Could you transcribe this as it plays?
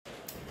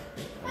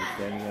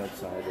standing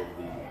outside of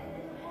the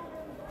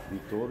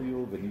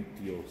Vittorio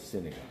Veneto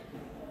synagogue.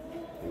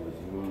 It was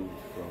moved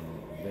from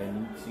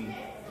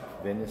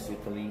Venice,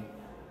 Italy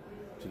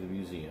to the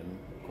museum.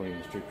 According to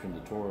the inscription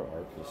in the Torah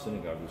Ark, the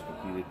synagogue was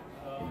completed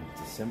in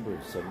December of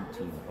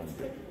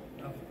 1700.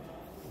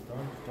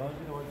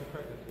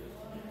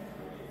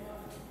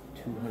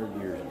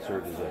 200 years it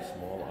served as a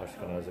small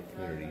Ashkenazic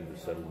community that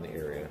was settled in the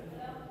area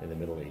in the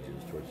Middle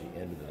Ages. Towards the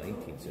end of the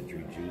 19th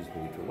century, Jews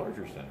moved to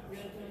larger centers.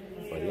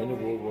 By the end of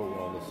World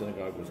War I, the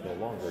synagogue was no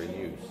longer in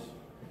use.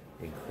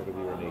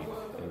 Incredibly ornate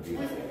and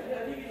beautiful.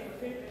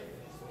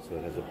 So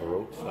it has a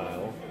Baroque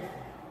style.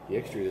 The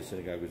exterior of the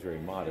synagogue was very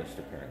modest,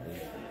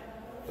 apparently,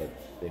 but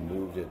they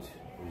moved it.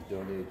 It was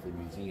donated to the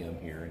museum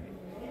here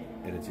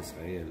in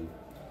Israel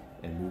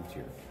and moved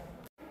here.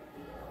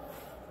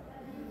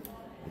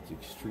 It's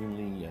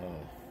extremely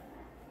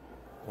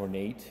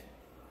ornate,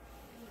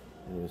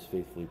 and it was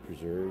faithfully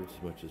preserved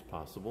as much as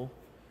possible.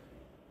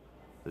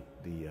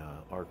 The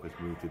ark was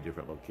moved to a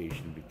different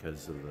location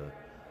because of the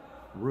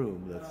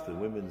room. That's the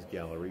women's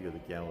gallery, or the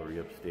gallery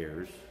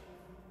upstairs.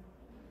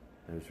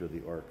 There's where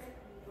the ark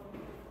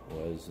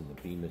was, and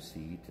the bema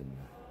seat, and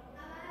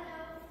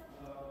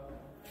the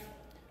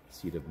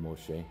seat of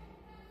Moshe.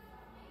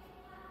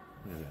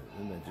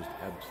 Isn't that just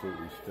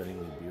absolutely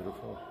stunningly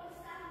beautiful?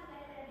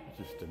 It's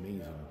just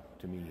amazing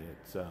to me.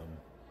 It's a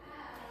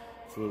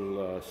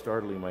little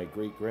startling. My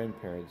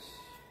great-grandparents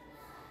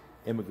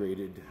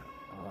immigrated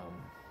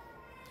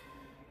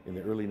in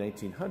the early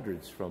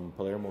 1900s from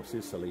Palermo,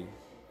 Sicily,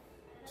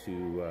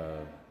 to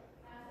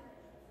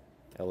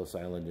Ellis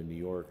Island in New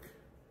York,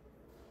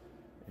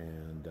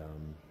 and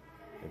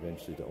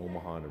eventually to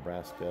Omaha,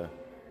 Nebraska.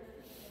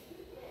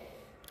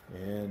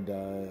 And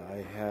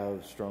I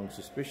have strong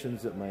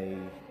suspicions that my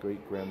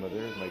great-grandmother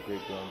and my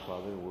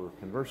great-grandfather were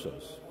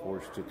conversos,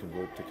 forced to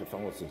convert to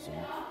Catholicism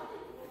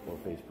or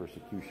face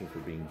persecution for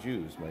being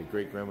Jews. My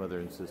great-grandmother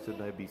insisted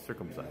I be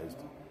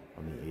circumcised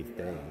on the 8th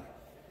day.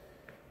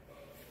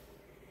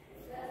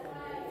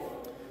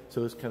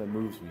 So this kind of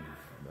moves me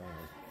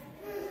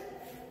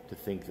to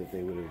think that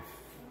they would have,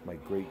 my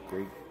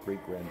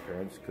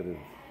great-great-great-grandparents could have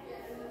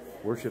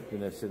worshipped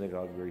in a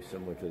synagogue very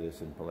similar to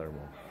this in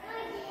Palermo.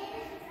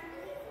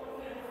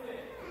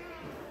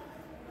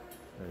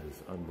 That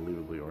is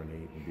unbelievably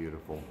ornate and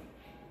beautiful.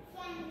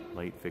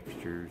 Light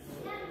fixtures.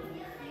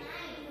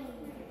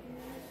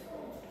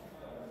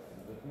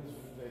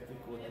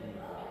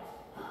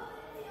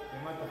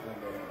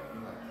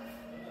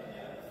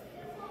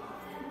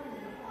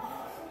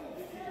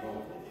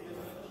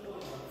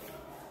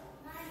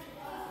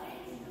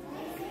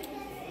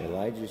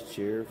 Elijah's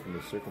chair from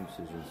the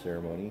circumcision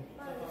ceremony.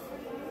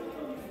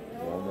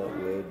 Walnut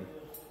wood.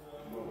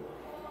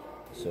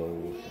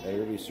 So at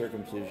every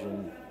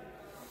circumcision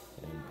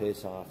and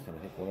Pesach, and I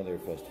think one other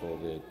festival,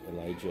 that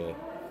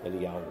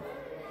Eliyahu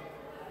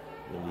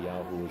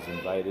was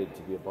invited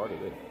to be a part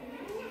of it.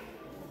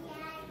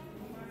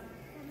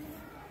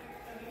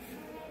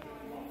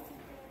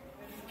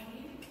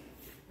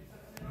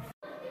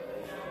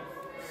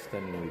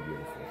 Stunningly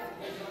beautiful.